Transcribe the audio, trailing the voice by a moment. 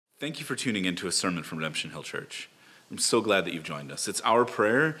Thank you for tuning in to a sermon from Redemption Hill Church. I'm so glad that you've joined us. It's our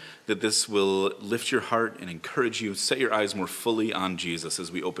prayer that this will lift your heart and encourage you, set your eyes more fully on Jesus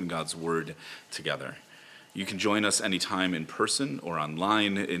as we open God's Word together. You can join us anytime in person or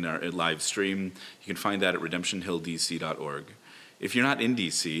online in our live stream. You can find that at redemptionhilldc.org. If you're not in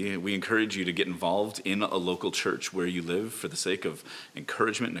DC, we encourage you to get involved in a local church where you live for the sake of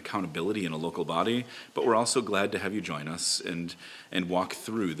encouragement and accountability in a local body, but we're also glad to have you join us and walk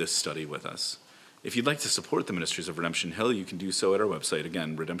through this study with us. If you'd like to support the ministries of Redemption Hill, you can do so at our website,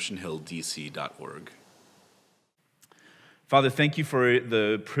 again, redemptionhilldc.org. Father, thank you for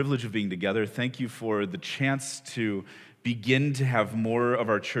the privilege of being together. Thank you for the chance to begin to have more of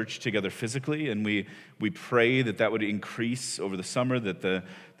our church together physically, and we pray that would increase over the summer, that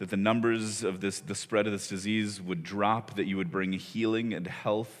the numbers of the spread of this disease would drop, that you would bring healing and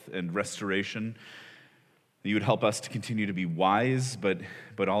health and restoration, that you would help us to continue to be wise, but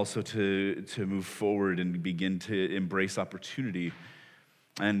also to move forward and begin to embrace opportunity.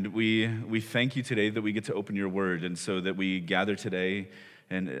 And we thank you today that we get to open your word, and so that we gather today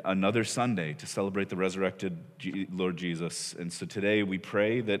and another Sunday to celebrate the resurrected Lord Jesus. And so today we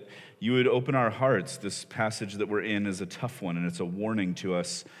pray that you would open our hearts. This passage that we're in is a tough one, and it's a warning to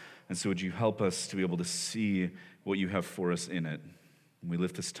us. And so would you help us to be able to see what you have for us in it? And we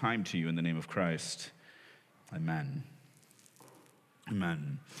lift this time to you in the name of Christ. Amen.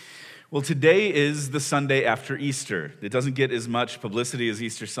 Amen. Well, today is the Sunday after Easter. It doesn't get as much publicity as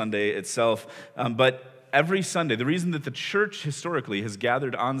Easter Sunday itself, but every Sunday, the reason that the church historically has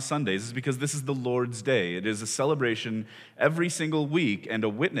gathered on Sundays is because this is the Lord's Day. It is a celebration every single week and a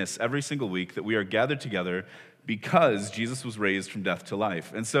witness every single week that we are gathered together because Jesus was raised from death to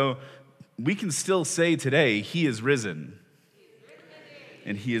life. And so we can still say today, He is risen.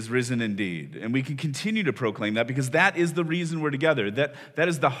 And He is risen indeed. And we can continue to proclaim that because that is the reason we're together. That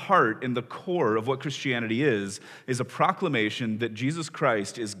is the heart and the core of what Christianity is a proclamation that Jesus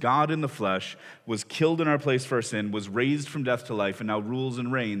Christ is God in the flesh, was killed in our place for our sin, was raised from death to life, and now rules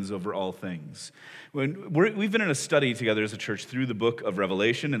and reigns over all things. We've been in a study together as a church through the book of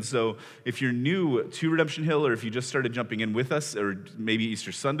Revelation, and so if you're new to Redemption Hill, or if you just started jumping in with us, or maybe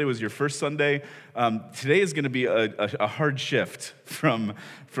Easter Sunday was your first Sunday, today is going to be a hard shift from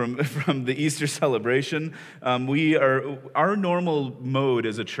the Easter celebration. Our normal mode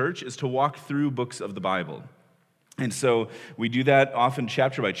as a church is to walk through books of the Bible. And so we do that often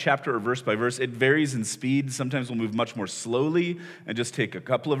chapter by chapter or verse by verse. It varies in speed. Sometimes we'll move much more slowly and just take a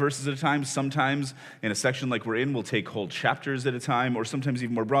couple of verses at a time. Sometimes in a section like we're in, we'll take whole chapters at a time, or sometimes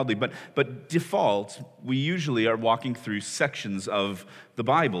even more broadly. But default, we usually are walking through sections of the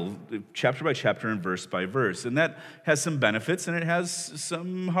Bible, chapter by chapter and verse by verse. And that has some benefits and it has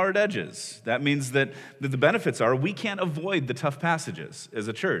some hard edges. That means that the benefits are we can't avoid the tough passages as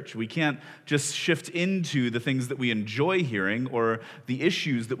a church. We can't just shift into the things that we enjoy hearing or the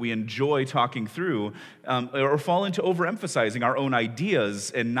issues that we enjoy talking through, or fall into overemphasizing our own ideas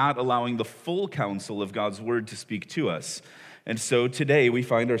and not allowing the full counsel of God's word to speak to us. And so today we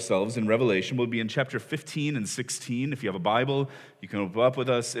find ourselves in Revelation. We'll be in chapter 15 and 16. If you have a Bible, you can open up with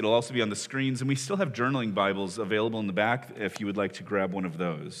us. It'll also be on the screens. And we still have journaling Bibles available in the back if you would like to grab one of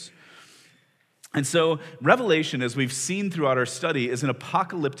those. And so Revelation, as we've seen throughout our study, is an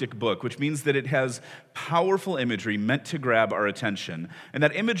apocalyptic book, which means that it has powerful imagery meant to grab our attention. And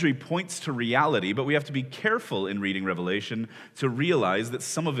that imagery points to reality, but we have to be careful in reading Revelation to realize that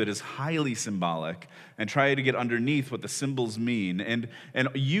some of it is highly symbolic and try to get underneath what the symbols mean and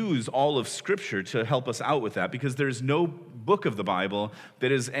use all of Scripture to help us out with that, because there's no book of the Bible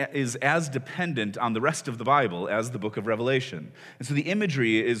that is as dependent on the rest of the Bible as the book of Revelation. And so the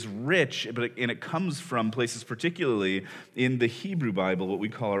imagery is rich, and it comes from places particularly in the Hebrew Bible, what we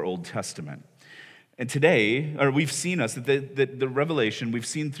call our Old Testament. And today, we've seen the Revelation, we've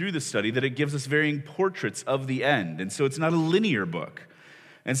seen through the study that it gives us varying portraits of the end. And so it's not a linear book.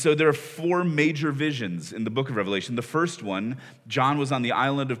 And so there are four major visions in the book of Revelation. The first one, John was on the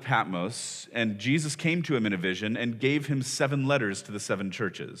island of Patmos, and Jesus came to him in a vision and gave him 7 letters to the 7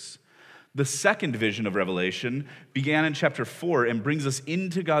 churches. The second vision of Revelation began in chapter 4 and brings us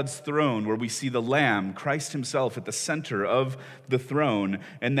into God's throne, where we see the Lamb, Christ himself, at the center of the throne.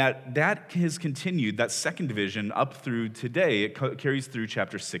 And that has continued, that second vision, up through today. It carries through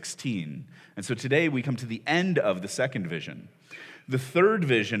chapter 16. And so today we come to the end of the second vision. The third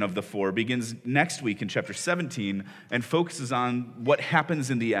vision of the 4 begins next week in chapter 17 and focuses on what happens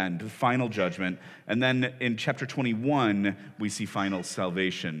in the end, the final judgment. And then in chapter 21, we see final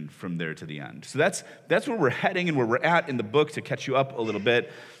salvation from there to the end. So that's where we're heading and where we're at in the book. To catch you up a little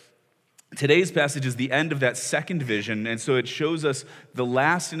bit, Today's passage is the end of that second vision, and so it shows us the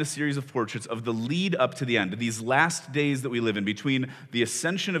last in a series of portraits of the lead up to the end, these last days that we live in between the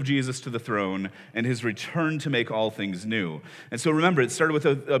ascension of Jesus to the throne and his return to make all things new. And so remember, it started with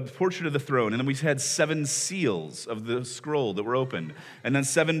a portrait of the throne, and then we had 7 seals of the scroll that were opened, and then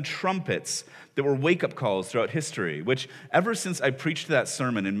 7 trumpets that were wake-up calls throughout history, which ever since I preached that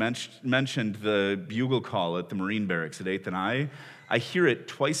sermon and mentioned the bugle call at the Marine Barracks at 8th and I hear it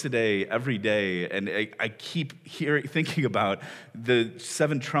twice a day, every day, and I keep thinking about the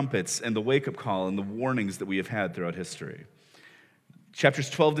 7 trumpets and the wake-up call and the warnings that we have had throughout history. Chapters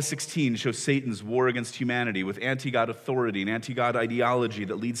 12 to 16 show Satan's war against humanity with anti-God authority and anti-God ideology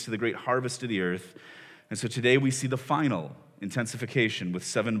that leads to the great harvest of the earth. And so today we see the final intensification with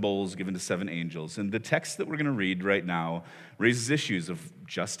 7 bowls given to 7 angels. And the text that we're going to read right now raises issues of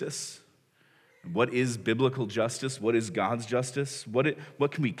justice. What is biblical justice? What is God's justice? What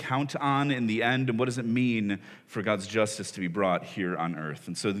can we count on in the end? And what does it mean for God's justice to be brought here on earth?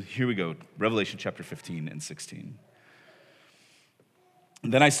 And so here we go, Revelation chapter 15 and 16.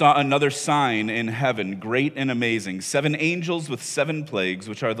 Then I saw another sign in heaven, great and amazing, 7 angels with 7 plagues,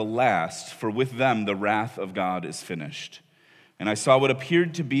 which are the last, for with them the wrath of God is finished. And I saw what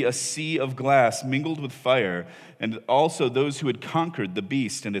appeared to be a sea of glass mingled with fire, and also those who had conquered the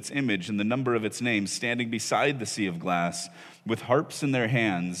beast and its image and the number of its name, standing beside the sea of glass with harps in their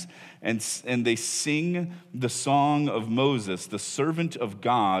hands, and they sing the song of Moses, the servant of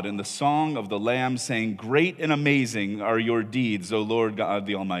God, and the song of the Lamb, saying, "Great and amazing are your deeds, O Lord God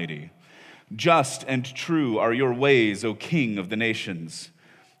the Almighty. Just and true are your ways, O King of the nations.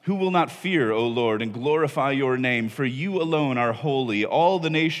 Who will not fear, O Lord, and glorify your name? For you alone are holy. All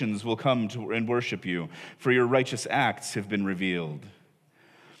the nations will come and worship you, for your righteous acts have been revealed."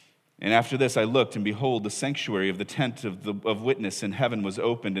 And after this I looked, and behold, the sanctuary of the tent of witness in heaven was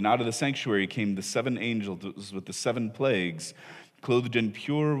opened, and out of the sanctuary came the 7 angels with the 7 plagues, clothed in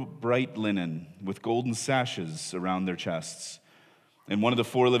pure bright linen, with golden sashes around their chests. And one of the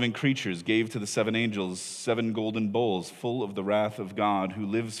 4 living creatures gave to the 7 angels 7 golden bowls full of the wrath of God, who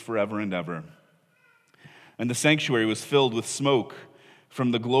lives forever and ever. And the sanctuary was filled with smoke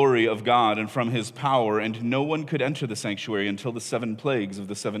from the glory of God and from his power, and no one could enter the sanctuary until the 7 plagues of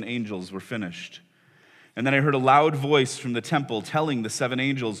the 7 angels were finished. And then I heard a loud voice from the temple telling the 7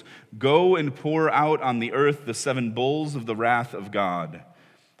 angels, "Go and pour out on the earth the 7 bowls of the wrath of God."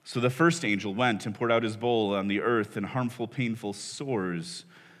 So the first angel went and poured out his bowl on the earth, and harmful, painful sores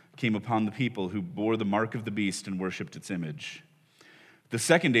came upon the people who bore the mark of the beast and worshipped its image. The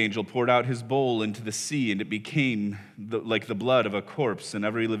second angel poured out his bowl into the sea, and it became like the blood of a corpse, and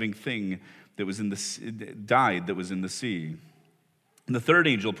every living thing that was in the sea died that was in the sea. And the third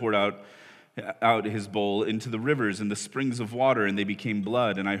angel poured out his bowl into the rivers and the springs of water, and they became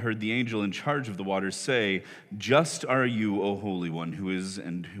blood. And I heard the angel in charge of the waters say, "Just are you, O Holy One, who is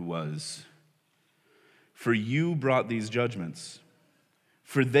and who was. For you brought these judgments.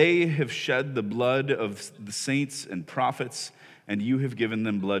 For they have shed the blood of the saints and prophets, and you have given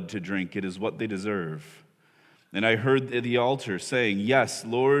them blood to drink. It is what they deserve." And I heard the altar saying, "Yes,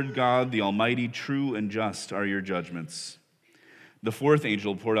 Lord God, the Almighty, true and just are your judgments." The fourth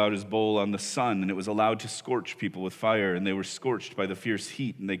angel poured out his bowl on the sun, and it was allowed to scorch people with fire, and they were scorched by the fierce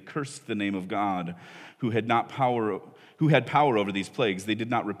heat, and they cursed the name of God, who had power over these plagues. They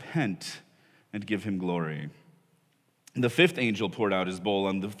did not repent and give him glory. The fifth angel poured out his bowl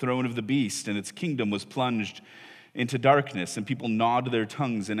on the throne of the beast, and its kingdom was plunged into darkness, and people gnawed their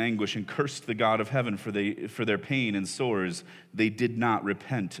tongues in anguish and cursed the God of heaven for their pain and sores. They did not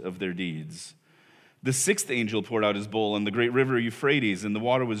repent of their deeds. The sixth angel poured out his bowl on the great river Euphrates, and the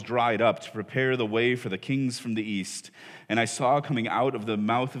water was dried up to prepare the way for the kings from the east. And I saw coming out of the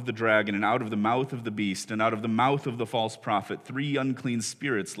mouth of the dragon, and out of the mouth of the beast, and out of the mouth of the false prophet, 3 unclean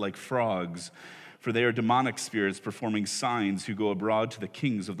spirits like frogs, for they are demonic spirits performing signs, who go abroad to the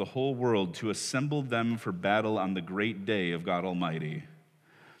kings of the whole world to assemble them for battle on the great day of God Almighty.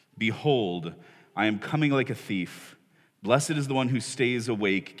 Behold, I am coming like a thief. Blessed is the one who stays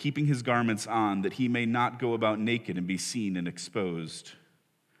awake, keeping his garments on, that he may not go about naked and be seen and exposed.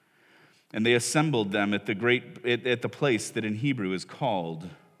 And they assembled them at the place that in Hebrew is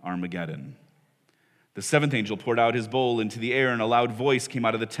called Armageddon. The seventh angel poured out his bowl into the air, and a loud voice came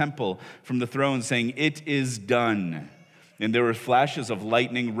out of the temple from the throne saying, "It is done." And there were flashes of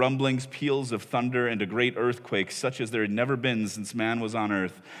lightning, rumblings, peals of thunder, and a great earthquake, such as there had never been since man was on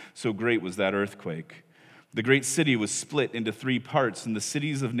earth. So great was that earthquake. The great city was split into 3 parts, and the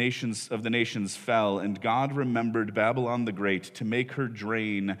cities of the nations fell. And God remembered Babylon the Great to make her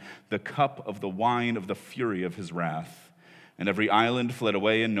drain the cup of the wine of the fury of his wrath. And every island fled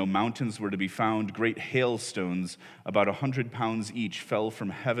away, and no mountains were to be found. Great hailstones, about 100 pounds each, fell from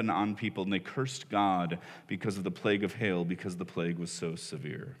heaven on people, and they cursed God because of the plague of hail, because the plague was so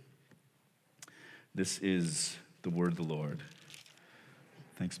severe. This is the word of the Lord.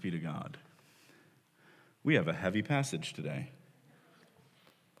 Thanks be to God. We have a heavy passage today.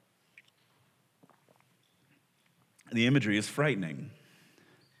 The imagery is frightening,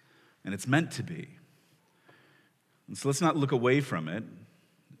 and it's meant to be. And so let's not look away from it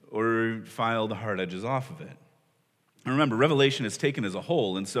or file the hard edges off of it. And remember, Revelation is taken as a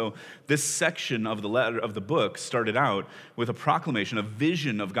whole, and so this section of the letter of the book started out with a proclamation, a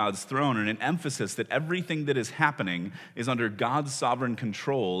vision of God's throne, and an emphasis that everything that is happening is under God's sovereign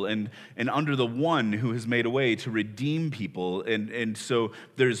control and under the one who has made a way to redeem people. And so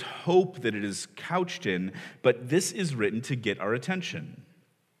there's hope that it is couched in, but this is written to get our attention.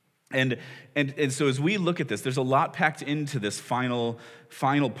 And so as we look at this, there's a lot packed into this final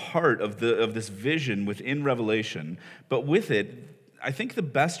part of this vision within Revelation. But with it, I think the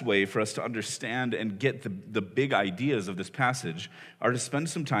best way for us to understand and get the big ideas of this passage are to spend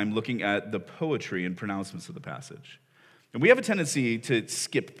some time looking at the poetry and pronouncements of the passage. And we have a tendency to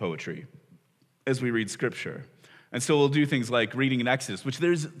skip poetry as we read Scripture. And so we'll do things like reading in Exodus, which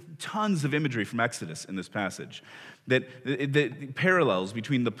there's tons of imagery from Exodus in this passage, that the parallels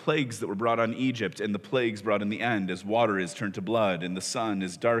between the plagues that were brought on Egypt and the plagues brought in the end as water is turned to blood and the sun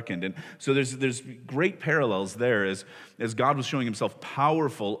is darkened. And so there's great parallels there as God was showing himself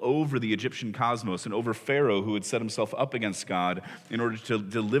powerful over the Egyptian cosmos and over Pharaoh, who had set himself up against God in order to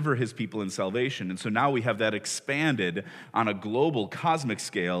deliver his people in salvation. And so now we have that expanded on a global cosmic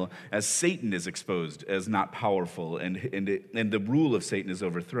scale as Satan is exposed as not powerful and the rule of Satan is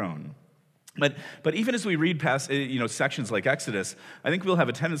overthrown. But even as we read past sections like Exodus, I think we'll have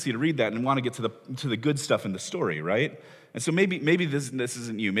a tendency to read that and want to get to the good stuff in the story, right? And so maybe this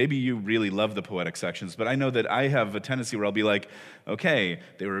isn't you. Maybe you really love the poetic sections, but I know that I have a tendency where I'll be like, okay,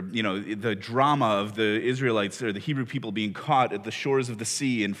 they were, the drama of the Israelites or the Hebrew people being caught at the shores of the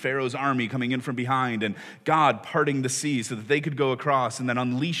sea and Pharaoh's army coming in from behind and God parting the sea so that they could go across and then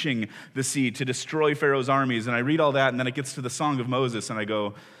unleashing the sea to destroy Pharaoh's armies. And I read all that and then it gets to the Song of Moses and I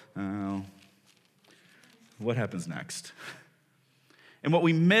go, oh, what happens next? And what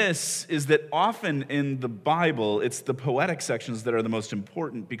we miss is that often in the Bible, it's the poetic sections that are the most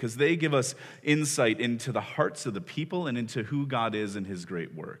important because they give us insight into the hearts of the people and into who God is and his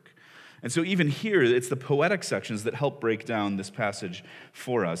great work. And so even here, it's the poetic sections that help break down this passage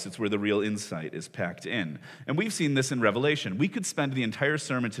for us. It's where the real insight is packed in. And we've seen this in Revelation. We could spend the entire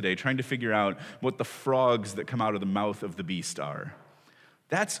sermon today trying to figure out what the frogs that come out of the mouth of the beast are.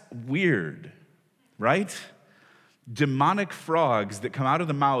 That's weird, right? Demonic frogs that come out of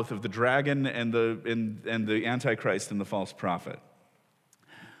the mouth of the dragon and the Antichrist and the false prophet.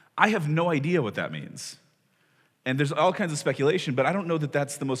 I have no idea what that means. And there's all kinds of speculation, but I don't know that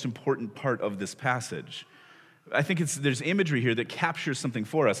that's the most important part of this passage. I think there's imagery here that captures something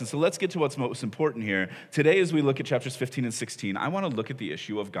for us. And so let's get to what's most important here. Today, as we look at chapters 15 and 16, I want to look at the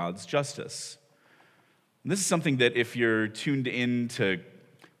issue of God's justice. And this is something that if you're tuned in to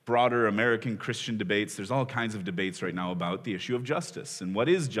broader American Christian debates, there's all kinds of debates right now about the issue of justice and what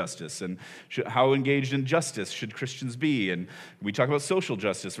is justice and how engaged in justice should Christians be. And we talk about social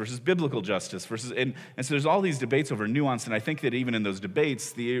justice versus biblical justice and so there's all these debates over nuance, and I think that even in those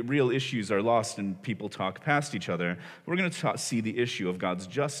debates, the real issues are lost and people talk past each other. We're going to see the issue of God's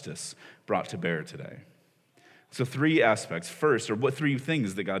justice brought to bear today. So three aspects. First, or what three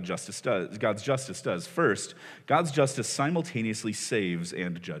things that God's justice does. First, God's justice simultaneously saves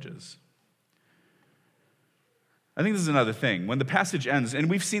and judges. I think this is another thing. When the passage ends, and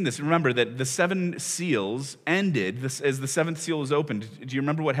we've seen this, remember that the seven seals ended as the seventh seal was opened. Do you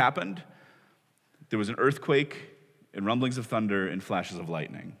remember what happened? There was an earthquake and rumblings of thunder and flashes of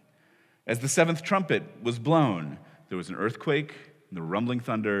lightning. As the seventh trumpet was blown, there was an earthquake and the rumbling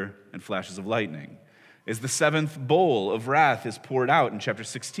thunder and flashes of lightning. As the seventh bowl of wrath is poured out in chapter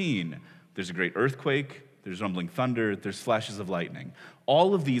 16, there's a great earthquake, there's rumbling thunder, there's flashes of lightning.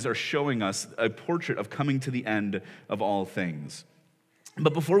 All of these are showing us a portrait of coming to the end of all things.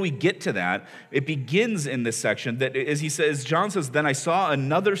 But before we get to that, it begins in this section that as John says, then I saw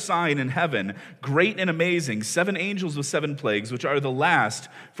another sign in heaven, great and amazing, 7 angels with 7 plagues, which are the last,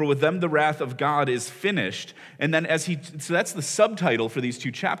 for with them the wrath of God is finished. And then so that's the subtitle for these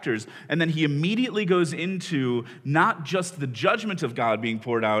 2 chapters. And then he immediately goes into not just the judgment of God being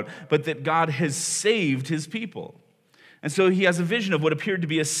poured out, but that God has saved his people. And so he has a vision of what appeared to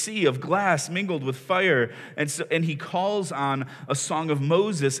be a sea of glass mingled with fire. And he calls on a song of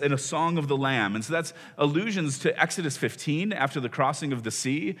Moses and a song of the Lamb. And so that's allusions to Exodus 15 after the crossing of the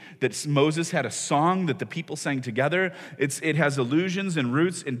sea, that Moses had a song that the people sang together. It has allusions and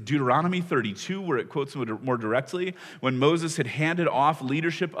roots in Deuteronomy 32, where it quotes more directly, when Moses had handed off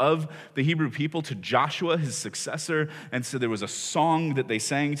leadership of the Hebrew people to Joshua, his successor. And so there was a song that they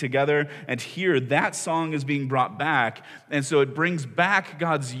sang together. And here, that song is being brought back. And so it brings back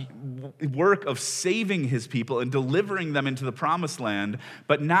God's work of saving his people and delivering them into the promised land.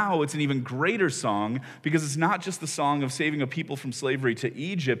 But now it's an even greater song, because it's not just the song of saving a people from slavery to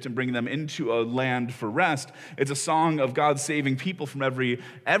Egypt and bringing them into a land for rest. It's a song of God saving people from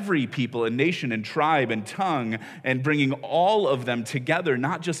every people and nation and tribe and tongue, and bringing all of them together,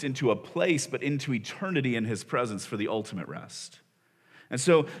 not just into a place, but into eternity in his presence for the ultimate rest. And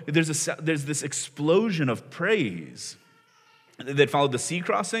so there's this explosion of praise that followed the sea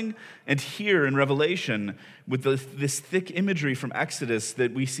crossing, and here in Revelation, with this thick imagery from Exodus,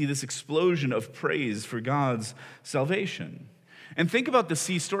 that we see this explosion of praise for God's salvation. And think about the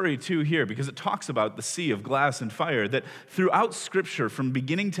sea story too here, because it talks about the sea of glass and fire, that throughout Scripture, from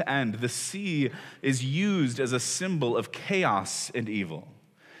beginning to end, the sea is used as a symbol of chaos and evil.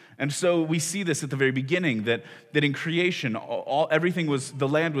 And so we see this at the very beginning, that in creation, the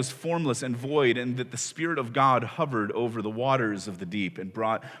land was formless and void, and that the Spirit of God hovered over the waters of the deep and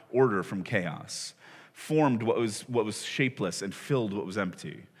brought order from chaos, formed what was shapeless and filled what was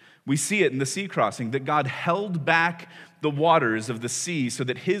empty. We see it in the sea crossing, that God held back the waters of the sea so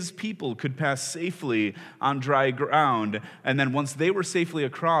that his people could pass safely on dry ground. And then once they were safely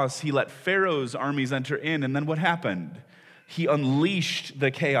across, he let Pharaoh's armies enter in. And then what happened? He unleashed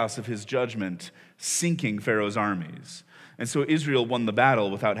the chaos of his judgment, sinking Pharaoh's armies. And so Israel won the battle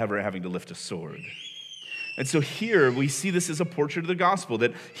without ever having to lift a sword. And so here we see this as a portrait of the gospel,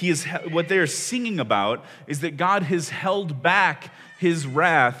 that what they are singing about is that God has held back his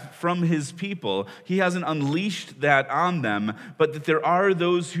wrath from his people. He hasn't unleashed that on them, but that there are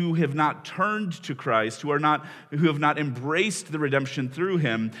those who have not turned to Christ, who have not embraced the redemption through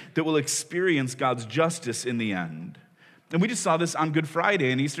him, that will experience God's justice in the end. And we just saw this on Good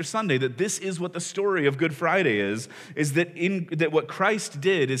Friday and Easter Sunday, that this is what the story of Good Friday is that what Christ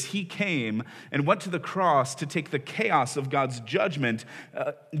did is he came and went to the cross to take the chaos of God's judgment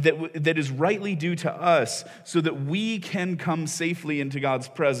that is rightly due to us, so that we can come safely into God's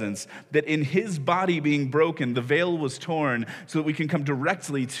presence, that in his body being broken, the veil was torn, so that we can come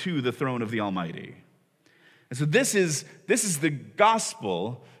directly to the throne of the Almighty. And so this is the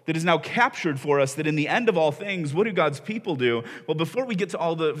gospel that is now captured for us, that in the end of all things, what do God's people do? Well, before we get to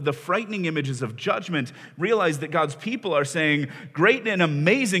all the frightening images of judgment, realize that God's people are saying, "Great and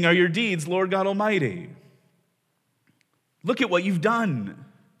amazing are your deeds, Lord God Almighty. Look at what you've done.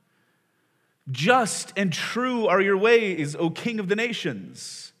 Just and true are your ways, O King of the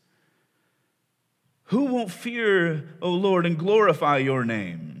nations. Who won't fear, O Lord, and glorify your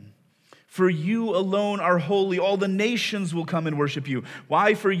name? For you alone are holy. All the nations will come and worship you.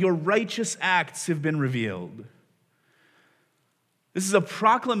 Why? For your righteous acts have been revealed." This is a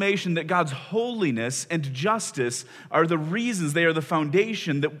proclamation that God's holiness and justice are the reasons, they are the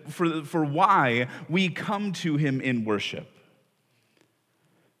foundation for why we come to him in worship.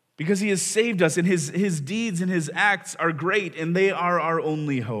 Because he has saved us, and his deeds and his acts are great, and they are our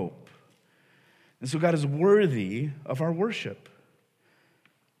only hope. And so God is worthy of our worship.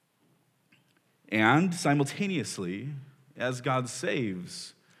 And simultaneously, as God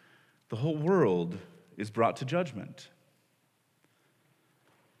saves, the whole world is brought to judgment.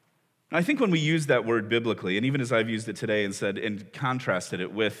 Now, I think when we use that word biblically, and even as I've used it today and contrasted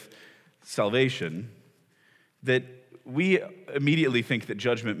it with salvation, that we immediately think that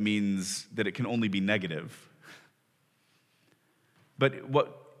judgment means that it can only be negative. But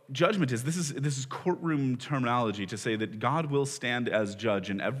what judgment is, this is courtroom terminology to say that God will stand as judge,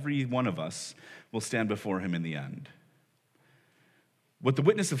 and every one of us will stand before him in the end. What the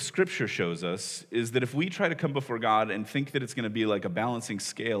witness of Scripture shows us is that if we try to come before God and think that it's going to be like a balancing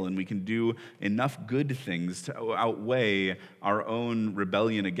scale and we can do enough good things to outweigh our own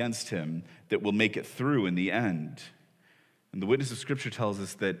rebellion against him, that we'll make it through in the end. And the witness of Scripture tells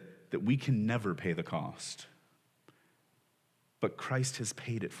us that we can never pay the cost. But Christ has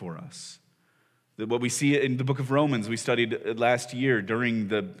paid it for us. What we see in the book of Romans, we studied last year during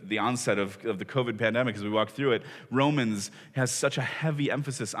the onset of the COVID pandemic as we walked through it. Romans has such a heavy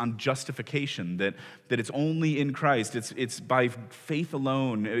emphasis on justification, that it's only in Christ. It's by faith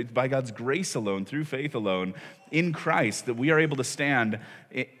alone, it's by God's grace alone, through faith alone, in Christ, that we are able to stand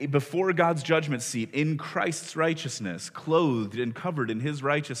before God's judgment seat in Christ's righteousness, clothed and covered in his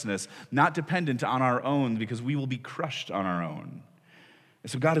righteousness, not dependent on our own, because we will be crushed on our own. And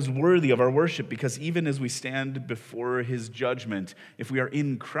so God is worthy of our worship, because even as we stand before his judgment, if we are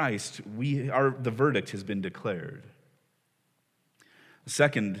in Christ, the verdict has been declared. The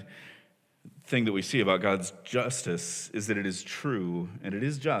second thing that we see about God's justice is that it is true, and it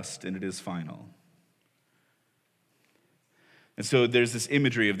is just, and it is final. And so there's this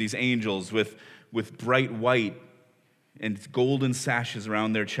imagery of these angels with bright white and golden sashes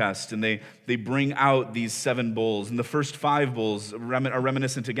around their chest, and they bring out these 7 bowls. And the first 5 bowls are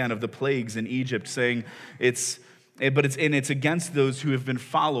reminiscent again of the plagues in Egypt, saying it's against those who have been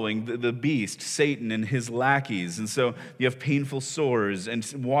following the beast, Satan, and his lackeys. And so you have painful sores and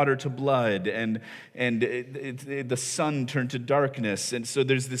water to blood, and the sun turned to darkness. And so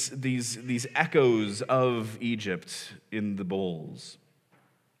there's these echoes of Egypt in the bowls.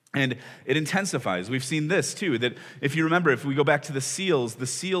 And it intensifies. We've seen this too, that if you remember, if we go back to the seals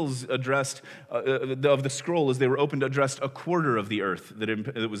addressed, of the scroll as they were opened, addressed a quarter of the earth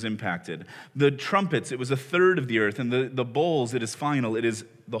that was impacted. The trumpets, it was a third of the earth. And the bowls, it is final. It is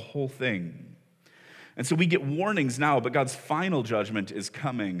the whole thing. And so we get warnings now, but God's final judgment is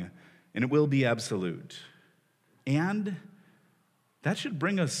coming, and it will be absolute. And that should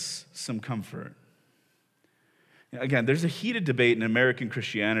bring us some comfort. Again, there's a heated debate in American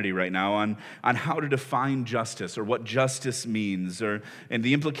Christianity right now on how to define justice, or what justice means, and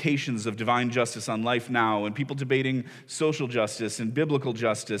the implications of divine justice on life now, and people debating social justice and biblical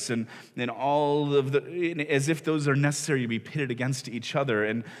justice, and all of as if those are necessary to be pitted against each other,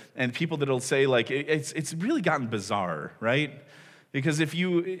 and people that'll say, like, it's really gotten bizarre, right? Because if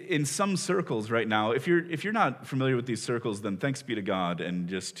you, in some circles right now, if you're not familiar with these circles, then thanks be to God, and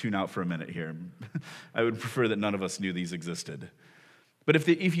just tune out for a minute here. I would prefer that none of us knew these existed. But if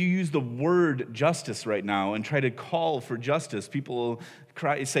you use the word justice right now and try to call for justice, people will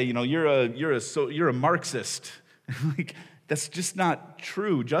say, you're a Marxist. Like, that's just not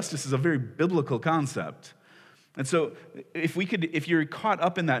true. Justice is a very biblical concept. And so if you're caught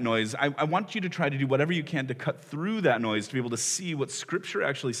up in that noise, I want you to try to do whatever you can to cut through that noise, to be able to see what Scripture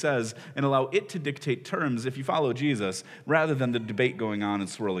actually says and allow it to dictate terms if you follow Jesus, rather than the debate going on and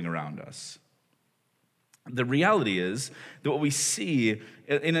swirling around us. The reality is that what we see,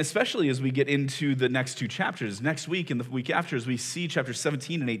 and especially as we get into the next 2 chapters, next week and the week after, as we see chapters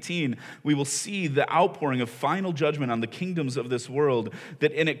 17 and 18, we will see the outpouring of final judgment on the kingdoms of this world,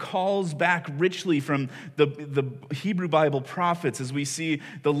 and it calls back richly from the Hebrew Bible prophets, as we see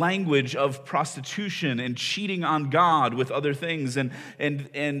the language of prostitution and cheating on God with other things, and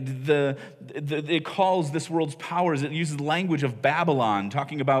it calls this world's powers, it uses the language of Babylon,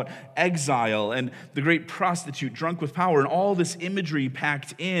 talking about exile and the great prostitute drunk with power, and all this imagery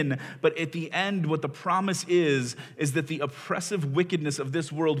packed in. But at the end, what the promise is that the oppressive wickedness of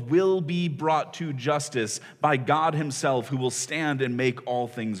this world will be brought to justice by God himself, who will stand and make all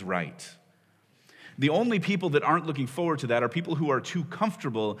things right. The only people that aren't looking forward to that are people who are too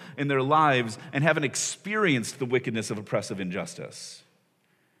comfortable in their lives and haven't experienced the wickedness of oppressive injustice.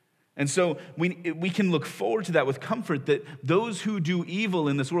 And so we can look forward to that with comfort, that those who do evil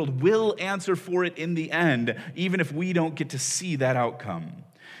in this world will answer for it in the end, even if we don't get to see that outcome.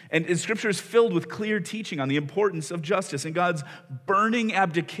 And Scripture is filled with clear teaching on the importance of justice and God's burning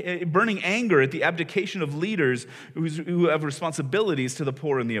anger at the abdication of leaders who have responsibilities to the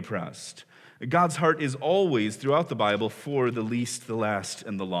poor and the oppressed. God's heart is always, throughout the Bible, for the least, the last,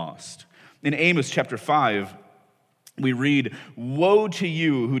 and the lost. In Amos chapter 5, we read, "Woe to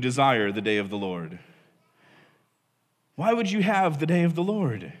you who desire the day of the Lord. Why would you have the day of the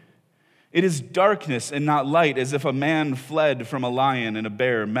Lord? It is darkness and not light, as if a man fled from a lion and a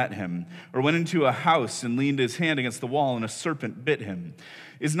bear met him, or went into a house and leaned his hand against the wall and a serpent bit him.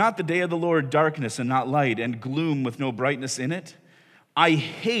 Is not the day of the Lord darkness and not light, and gloom with no brightness in it? I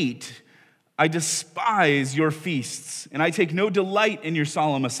despise your feasts, and I take no delight in your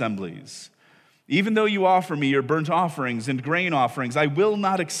solemn assemblies. Even though you offer me your burnt offerings and grain offerings, I will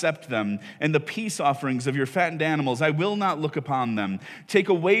not accept them, and the peace offerings of your fattened animals, I will not look upon them. Take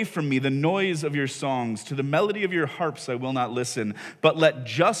away from me the noise of your songs. To the melody of your harps I will not listen, but let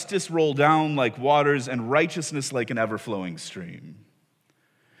justice roll down like waters and righteousness like an ever-flowing stream."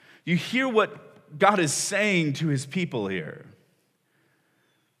 You hear what God is saying to his people here.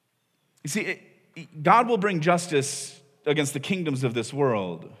 You see, God will bring justice against the kingdoms of this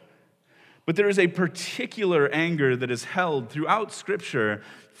world. But there is a particular anger that is held throughout Scripture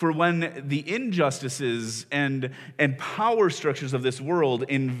for when the injustices and power structures of this world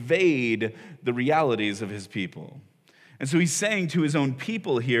invade the realities of his people. And so he's saying to his own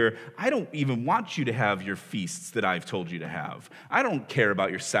people here, I don't even want you to have your feasts that I've told you to have. I don't care about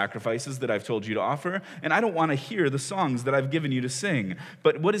your sacrifices that I've told you to offer, and I don't want to hear the songs that I've given you to sing.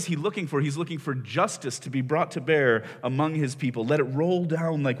 But what is he looking for? He's looking for justice to be brought to bear among his people. Let it roll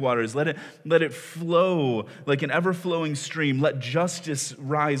down like waters. Let it flow like an ever-flowing stream. Let justice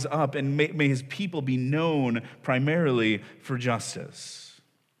rise up, and may his people be known primarily for justice.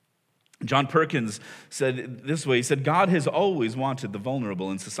 John Perkins said it this way, he said, God has always wanted the vulnerable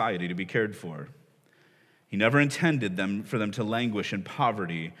in society to be cared for. He never intended for them to languish in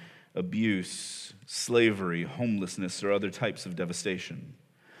poverty, abuse, slavery, homelessness, or other types of devastation.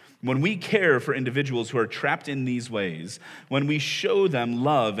 When we care for individuals who are trapped in these ways, when we show them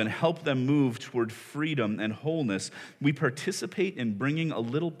love and help them move toward freedom and wholeness, we participate in bringing a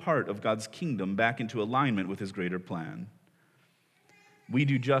little part of God's kingdom back into alignment with his greater plan. We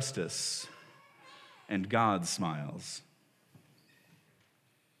do justice, and God smiles.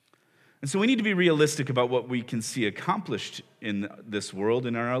 And so we need to be realistic about what we can see accomplished in this world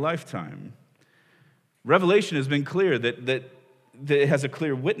and in our lifetime. Revelation has been clear that it has a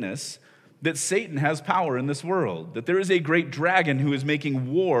clear witness that Satan has power in this world, that there is a great dragon who is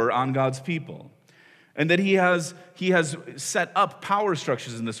making war on God's people. And that he has set up power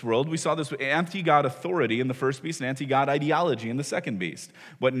structures in this world. We saw this with anti-God authority in the first beast and anti-God ideology in the second beast,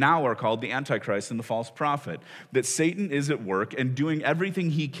 what now are called the Antichrist and the false prophet. That Satan is at work and doing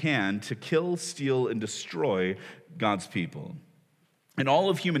everything he can to kill, steal, and destroy God's people. And all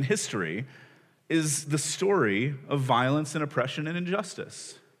of human history is the story of violence and oppression and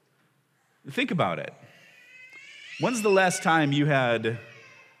injustice. Think about it. When's the last time you had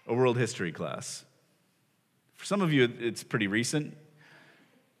a world history class? For some of you, it's pretty recent.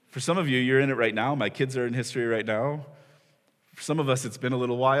 For some of you, you're in it right now. My kids are in history right now. For some of us, it's been a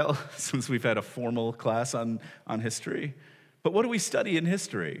little while since we've had a formal class on history. But what do we study in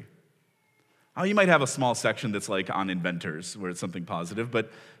history? Oh, you might have a small section that's like on inventors, where it's something positive. But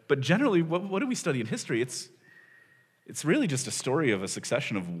generally, what do we study in history? It's really just a story of a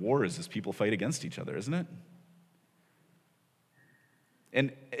succession of wars as people fight against each other, isn't it?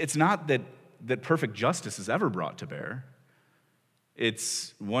 And it's not that perfect justice is ever brought to bear.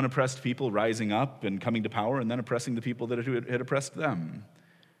 It's one oppressed people rising up and coming to power and then oppressing the people that had oppressed them.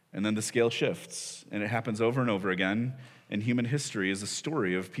 And then the scale shifts, and it happens over and over again, and human history is a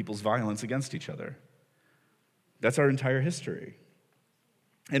story of people's violence against each other. That's our entire history.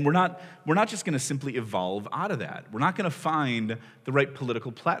 And we're not just going to simply evolve out of that. We're not going to find the right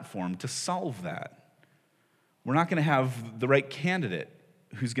political platform to solve that. We're not going to have the right candidate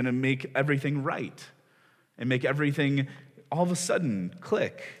who's going to make everything right and make everything all of a sudden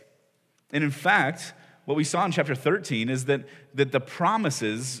click. And in fact, what we saw in chapter 13 is that the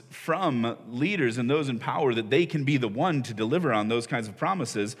promises from leaders and those in power that they can be the one to deliver on those kinds of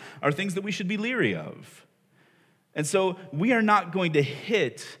promises are things that we should be leery of. And so we are not going to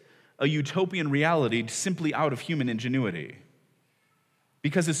hit a utopian reality simply out of human ingenuity.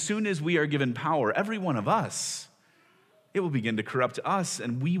 Because as soon as we are given power, every one of us, it will begin to corrupt us,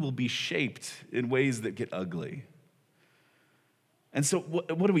 and we will be shaped in ways that get ugly. And so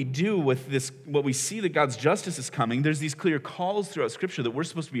what do we do with this? What we see that God's justice is coming, there's these clear calls throughout Scripture that we're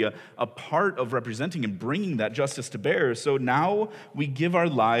supposed to be a part of representing and bringing that justice to bear. So now we give our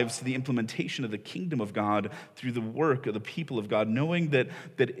lives to the implementation of the kingdom of God through the work of the people of God, knowing that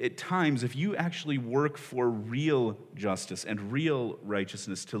at times, if you actually work for real justice and real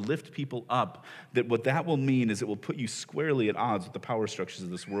righteousness to lift people up, that what that will mean is it will put you squarely at odds with the power structures of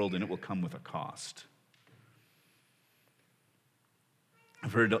this world, and it will come with a cost.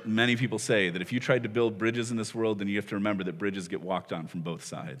 I've heard many people say that if you tried to build bridges in this world, then you have to remember that bridges get walked on from both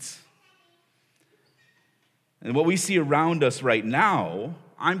sides. And what we see around us right now,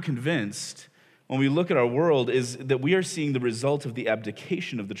 I'm convinced, when we look at our world, is that we are seeing the result of the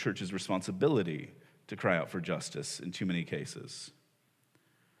abdication of the church's responsibility to cry out for justice in too many cases.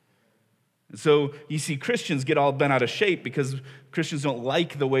 And so you see Christians get all bent out of shape because Christians don't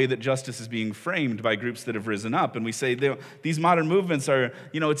like the way that justice is being framed by groups that have risen up. And we say these modern movements are,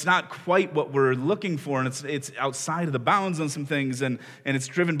 it's not quite what we're looking for, and it's outside of the bounds on some things, and it's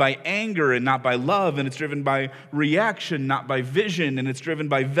driven by anger and not by love, and it's driven by reaction, not by vision, and it's driven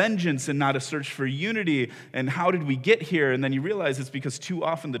by vengeance and not a search for unity. And how did we get here? And then you realize it's because too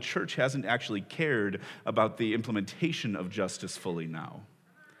often the church hasn't actually cared about the implementation of justice fully now.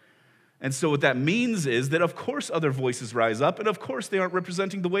 And so what that means is that, of course, other voices rise up, and of course, they aren't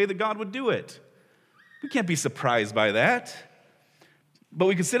representing the way that God would do it. We can't be surprised by that. But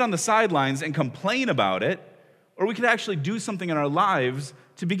we can sit on the sidelines and complain about it, or we could actually do something in our lives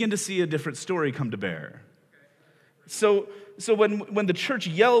to begin to see a different story come to bear. So when the church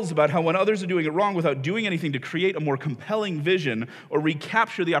yells about how when others are doing it wrong without doing anything to create a more compelling vision or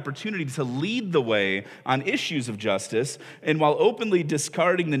recapture the opportunity to lead the way on issues of justice, and while openly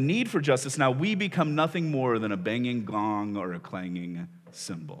discarding the need for justice, now we become nothing more than a banging gong or a clanging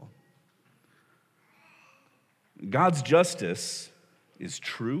cymbal. God's justice is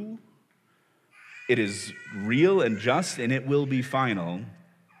true, it is real and just, and it will be final.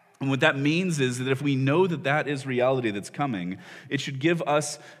 And what that means is that if we know that that is reality that's coming, it should give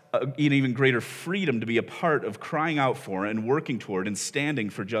us an even greater freedom to be a part of crying out for and working toward and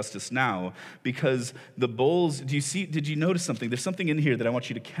standing for justice now. Because the bowls, did you notice something? There's something in here that I want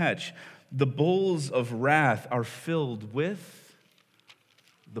you to catch. The bowls of wrath are filled with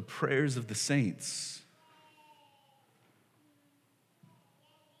the prayers of the saints.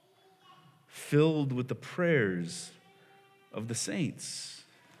 Filled with the prayers of the saints.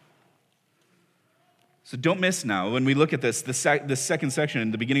 So don't miss now, when we look at this second section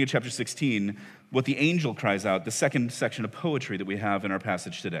in the beginning of chapter 16, what the angel cries out, the second section of poetry that we have in our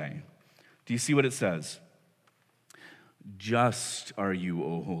passage today. Do you see what it says? Just are you,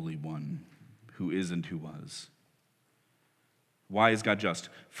 O Holy One, who is and who was. Why is God just?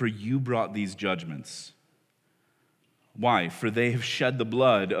 For you brought these judgments. Why? For they have shed the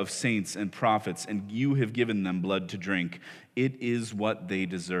blood of saints and prophets, and you have given them blood to drink. It is what they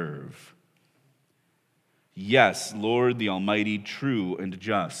deserve. Yes, Lord the Almighty, true and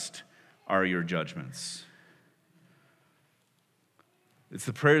just are your judgments. It's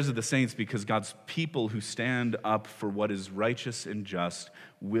the prayers of the saints because God's people who stand up for what is righteous and just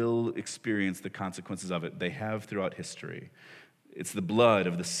will experience the consequences of it. They have throughout history. It's the blood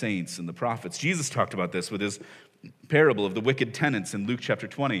of the saints and the prophets. Jesus talked about this with his parable of the wicked tenants in Luke chapter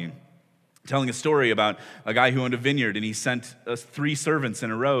 20. Telling a story about a guy who owned a vineyard, and he sent 3 servants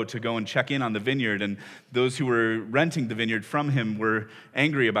in a row to go and check in on the vineyard, and those who were renting the vineyard from him were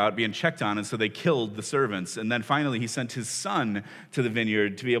angry about being checked on, and so they killed the servants. And then finally he sent his son to the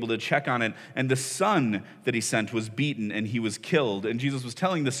vineyard to be able to check on it, and the son that he sent was beaten and he was killed. And Jesus was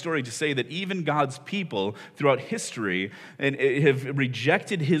telling this story to say that even God's people throughout history have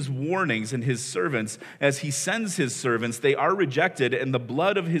rejected his warnings and his servants. As he sends his servants, they are rejected, and the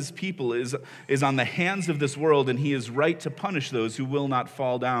blood of his people is on the hands of this world, and he is right to punish those who will not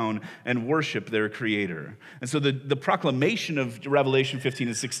fall down and worship their Creator. And so the proclamation of Revelation 15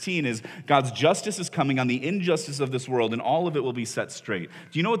 and 16 is God's justice is coming on the injustice of this world, and all of it will be set straight.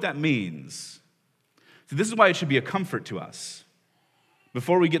 Do you know what that means? So this is why it should be a comfort to us.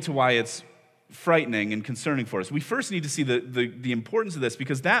 Before we get to why it's frightening and concerning for us, we first need to see the importance of this,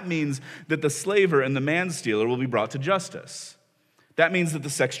 because that means that the slaver and the man-stealer will be brought to justice. That means that the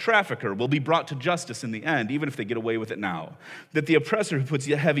sex trafficker will be brought to justice in the end, even if they get away with it now. That the oppressor who puts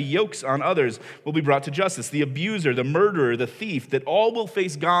heavy yokes on others will be brought to justice. The abuser, the murderer, the thief, that all will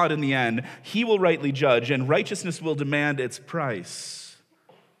face God in the end. He will rightly judge, and righteousness will demand its price.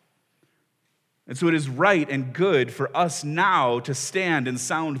 And so it is right and good for us now to stand and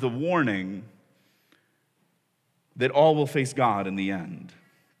sound the warning that all will face God in the end.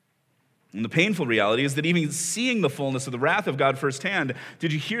 And the painful reality is that even seeing the fullness of the wrath of God firsthand,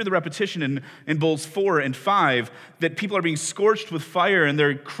 did you hear the repetition in bowls 4 and 5 that people are being scorched with fire and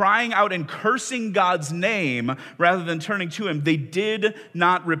they're crying out and cursing God's name rather than turning to him? They did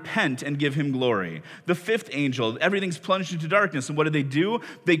not repent and give him glory. The 5th angel, everything's plunged into darkness. And what did they do?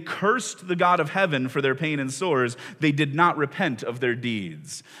 They cursed the God of heaven for their pain and sores. They did not repent of their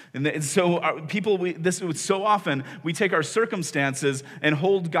deeds. And so so often we take our circumstances and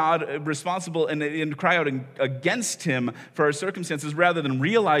hold God responsible and cry out against him for our circumstances rather than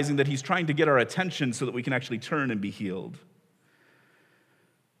realizing that he's trying to get our attention so that we can actually turn and be healed.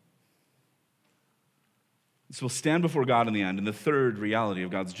 So we'll stand before God in the end, and the third reality of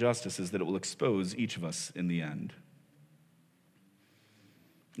God's justice is that it will expose each of us in the end.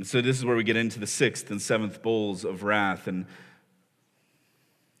 And so this is where we get into the 6th and 7th bowls of wrath and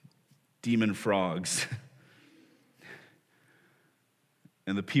demon frogs.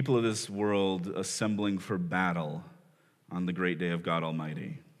 And the people of this world assembling for battle on the great day of God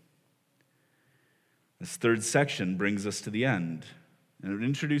Almighty. This 3rd section brings us to the end, and it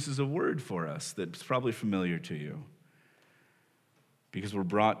introduces a word for us that's probably familiar to you, because we're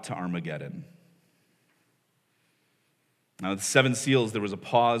brought to Armageddon. Now, with the 7 seals, there was a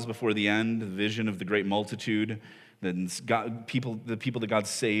pause before the end, the vision of the great multitude, Then the people that God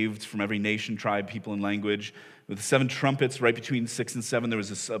saved from every nation, tribe, people, and language. With the 7 trumpets, right between 6 and 7, there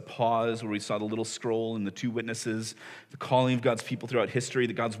was a pause where we saw the little scroll and the 2 witnesses, the calling of God's people throughout history,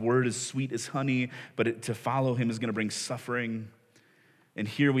 that God's word is sweet as honey, but to follow him is going to bring suffering. And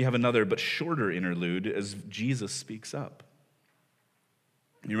here we have another but shorter interlude as Jesus speaks up.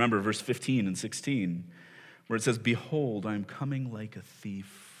 You remember verse 15 and 16, where it says, "Behold, I am coming like a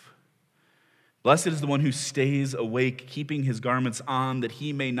thief. Blessed is the one who stays awake, keeping his garments on, that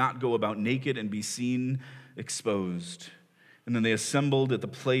he may not go about naked and be seen exposed." And then they assembled at the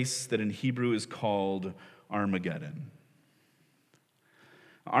place that in Hebrew is called Armageddon.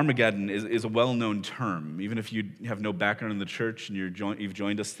 Armageddon is a well-known term, even if you have no background in the church and you've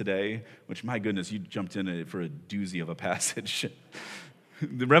joined us today, which, my goodness, you jumped in for a doozy of a passage.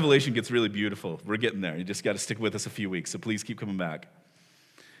 The Revelation gets really beautiful. We're getting there. You just got to stick with us a few weeks, so please keep coming back.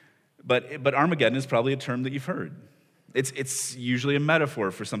 But Armageddon is probably a term that you've heard. It's usually a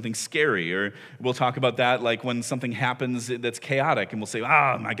metaphor for something scary, or we'll talk about that like when something happens that's chaotic, and we'll say,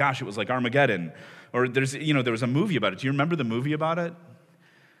 "Oh my gosh, it was like Armageddon." Or there was a movie about it. Do you remember the movie about it?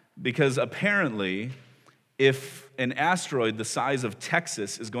 Because apparently, if an asteroid the size of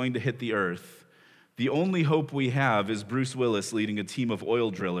Texas is going to hit the Earth, the only hope we have is Bruce Willis leading a team of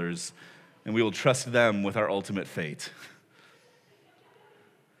oil drillers, and we will trust them with our ultimate fate.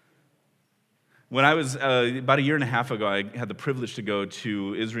 When I was, about a year and a half ago, I had the privilege to go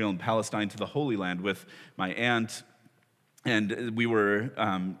to Israel and Palestine, to the Holy Land, with my aunt. And we were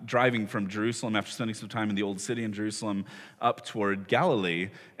driving from Jerusalem after spending some time in the old city in Jerusalem up toward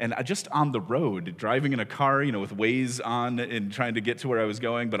Galilee. And just on the road, driving in a car, with Waze on and trying to get to where I was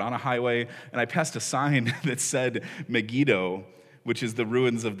going, but on a highway. And I passed a sign that said Megiddo, which is the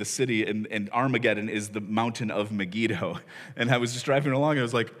ruins of the city, and Armageddon is the mountain of Megiddo. And I was just driving along, and I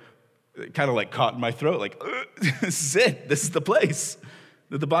was like, kind of like caught in my throat, like, this is it. This is the place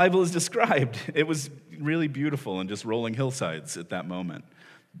that the Bible is described. It was really beautiful and just rolling hillsides at that moment.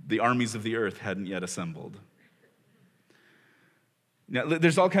 The armies of the earth hadn't yet assembled. Now,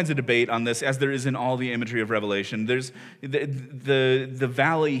 there's all kinds of debate on this, as there is in all the imagery of Revelation. There's the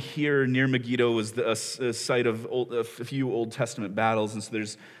valley here near Megiddo was a site of a few Old Testament battles, and so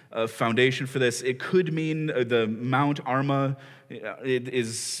there's a foundation for this. It could mean the Mount Arma.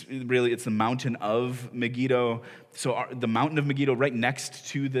 It's the mountain of Megiddo. So the mountain of Megiddo, right next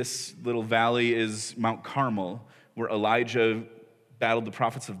to this little valley, is Mount Carmel, where Elijah battled the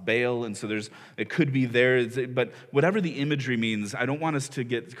prophets of Baal, and so it could be there. But whatever the imagery means, I don't want us to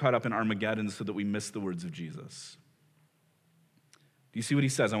get caught up in Armageddon so that we miss the words of Jesus. Do you see what he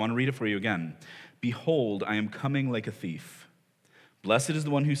says? I want to read it for you again. "Behold, I am coming like a thief. Blessed is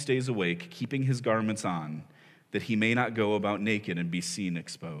the one who stays awake, keeping his garments on, that he may not go about naked and be seen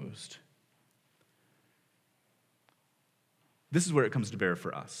exposed." This is where it comes to bear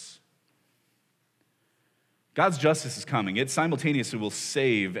for us. God's justice is coming. It simultaneously will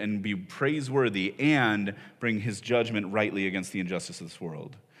save and be praiseworthy and bring his judgment rightly against the injustice of this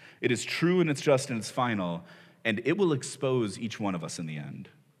world. It is true and it's just and it's final, and it will expose each one of us in the end.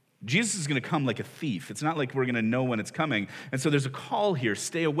 Jesus is going to come like a thief. It's not like we're going to know when it's coming. And so there's a call here,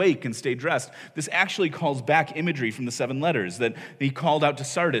 stay awake and stay dressed. This actually calls back imagery from the 7 letters that he called out to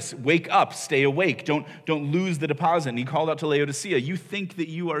Sardis, wake up, stay awake, don't lose the deposit. And he called out to Laodicea, you think that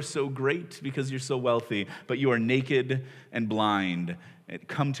you are so great because you're so wealthy, but you are naked and blind.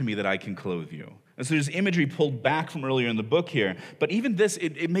 Come to me that I can clothe you. And so there's imagery pulled back from earlier in the book here. But even this,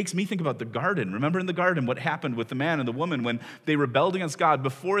 it makes me think about the garden. Remember in the garden what happened with the man and the woman when they rebelled against God?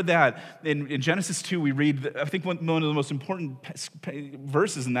 Before that, in Genesis 2, we read, I think one of the most important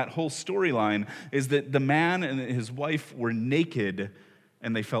verses in that whole storyline is that the man and his wife were naked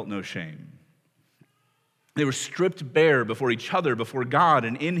and they felt no shame. They were stripped bare before each other, before God,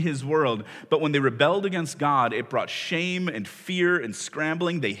 and in his world. But when they rebelled against God, it brought shame and fear and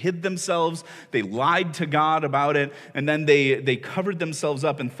scrambling. They hid themselves. They lied to God about it. And then they covered themselves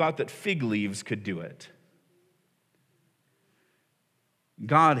up and thought that fig leaves could do it.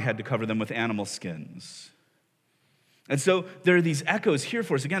 God had to cover them with animal skins. And so there are these echoes here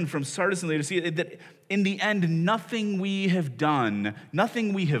for us, again, from Sardis and Laodicea, that in the end, nothing we have done,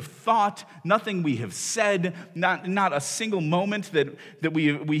 nothing we have thought, nothing we have said, not a single moment that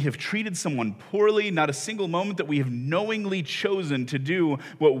we have treated someone poorly, not a single moment that we have knowingly chosen to do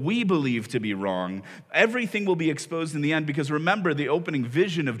what we believe to be wrong, everything will be exposed in the end, because remember, the opening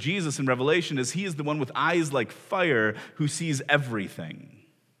vision of Jesus in Revelation is he is the one with eyes like fire who sees everything.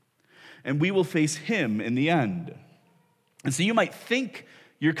 And we will face him in the end. And so you might think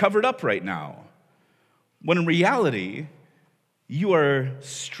you're covered up right now, when in reality, you are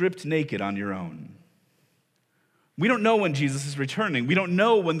stripped naked on your own. We don't know when Jesus is returning. We don't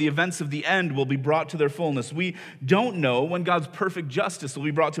know when the events of the end will be brought to their fullness. We don't know when God's perfect justice will be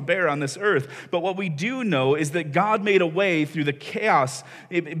brought to bear on this earth. But what we do know is that God made a way through the chaos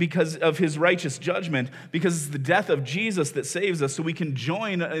because of his righteous judgment, because it's the death of Jesus that saves us, so we can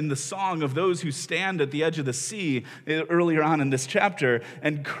join in the song of those who stand at the edge of the sea earlier on in this chapter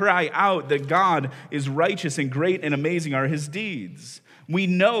and cry out that God is righteous and great and amazing are his deeds. We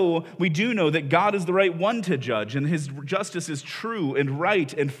do know that God is the right one to judge, and his justice is true and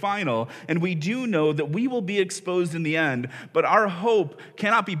right and final. And we do know that we will be exposed in the end, but our hope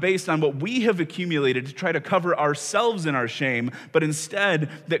cannot be based on what we have accumulated to try to cover ourselves in our shame, but instead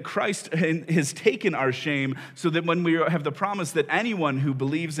that Christ has taken our shame so that when we have the promise that anyone who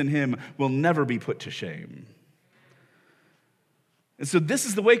believes in him will never be put to shame. And so this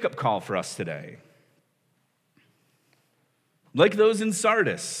is the wake-up call for us today. Like those in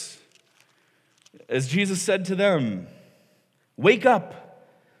Sardis, as Jesus said to them, "Wake up,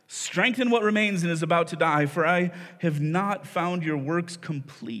 strengthen what remains and is about to die, for I have not found your works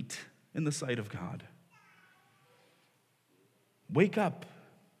complete in the sight of God." Wake up.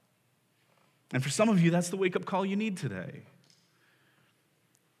 And for some of you, that's the wake-up call you need today.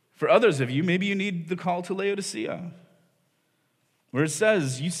 For others of you, maybe you need the call to Laodicea, where it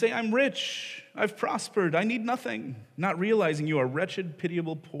says, "You say, I'm rich, I've prospered, I need nothing," not realizing you are wretched,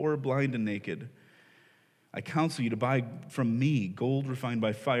 pitiable, poor, blind, and naked. I counsel you to buy from me gold refined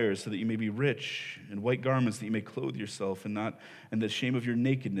by fire, so that you may be rich, and white garments that you may clothe yourself, and the shame of your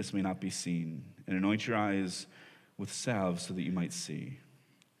nakedness may not be seen, and anoint your eyes with salve so that you might see.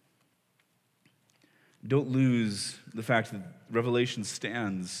 Don't lose the fact that Revelation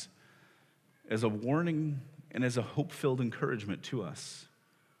stands as a warning and as a hope-filled encouragement to us.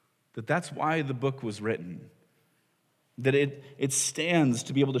 That's why the book was written. That it stands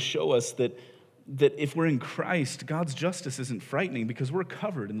to be able to show us that if we're in Christ, God's justice isn't frightening because we're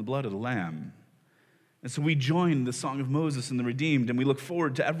covered in the blood of the Lamb. And so we join the Song of Moses and the redeemed, and we look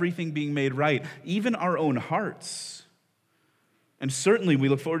forward to everything being made right, even our own hearts. And certainly we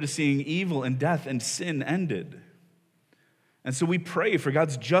look forward to seeing evil and death and sin ended. And so we pray for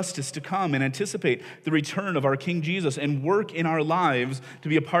God's justice to come and anticipate the return of our King Jesus and work in our lives to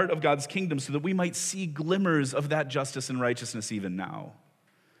be a part of God's kingdom so that we might see glimmers of that justice and righteousness even now.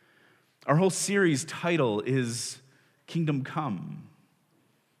 Our whole series title is Kingdom Come.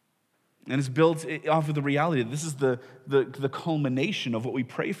 And it's built off of the reality that this is the culmination of what we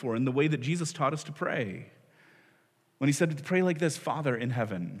pray for in the way that Jesus taught us to pray. When he said to pray like this, "Father in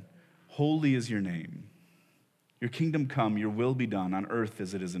heaven, holy is your name. Your kingdom come, your will be done on earth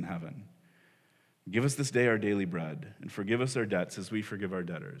as it is in heaven. Give us this day our daily bread, and forgive us our debts as we forgive our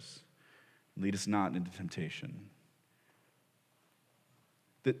debtors. Lead us not into temptation."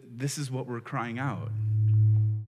 This is what we're crying out.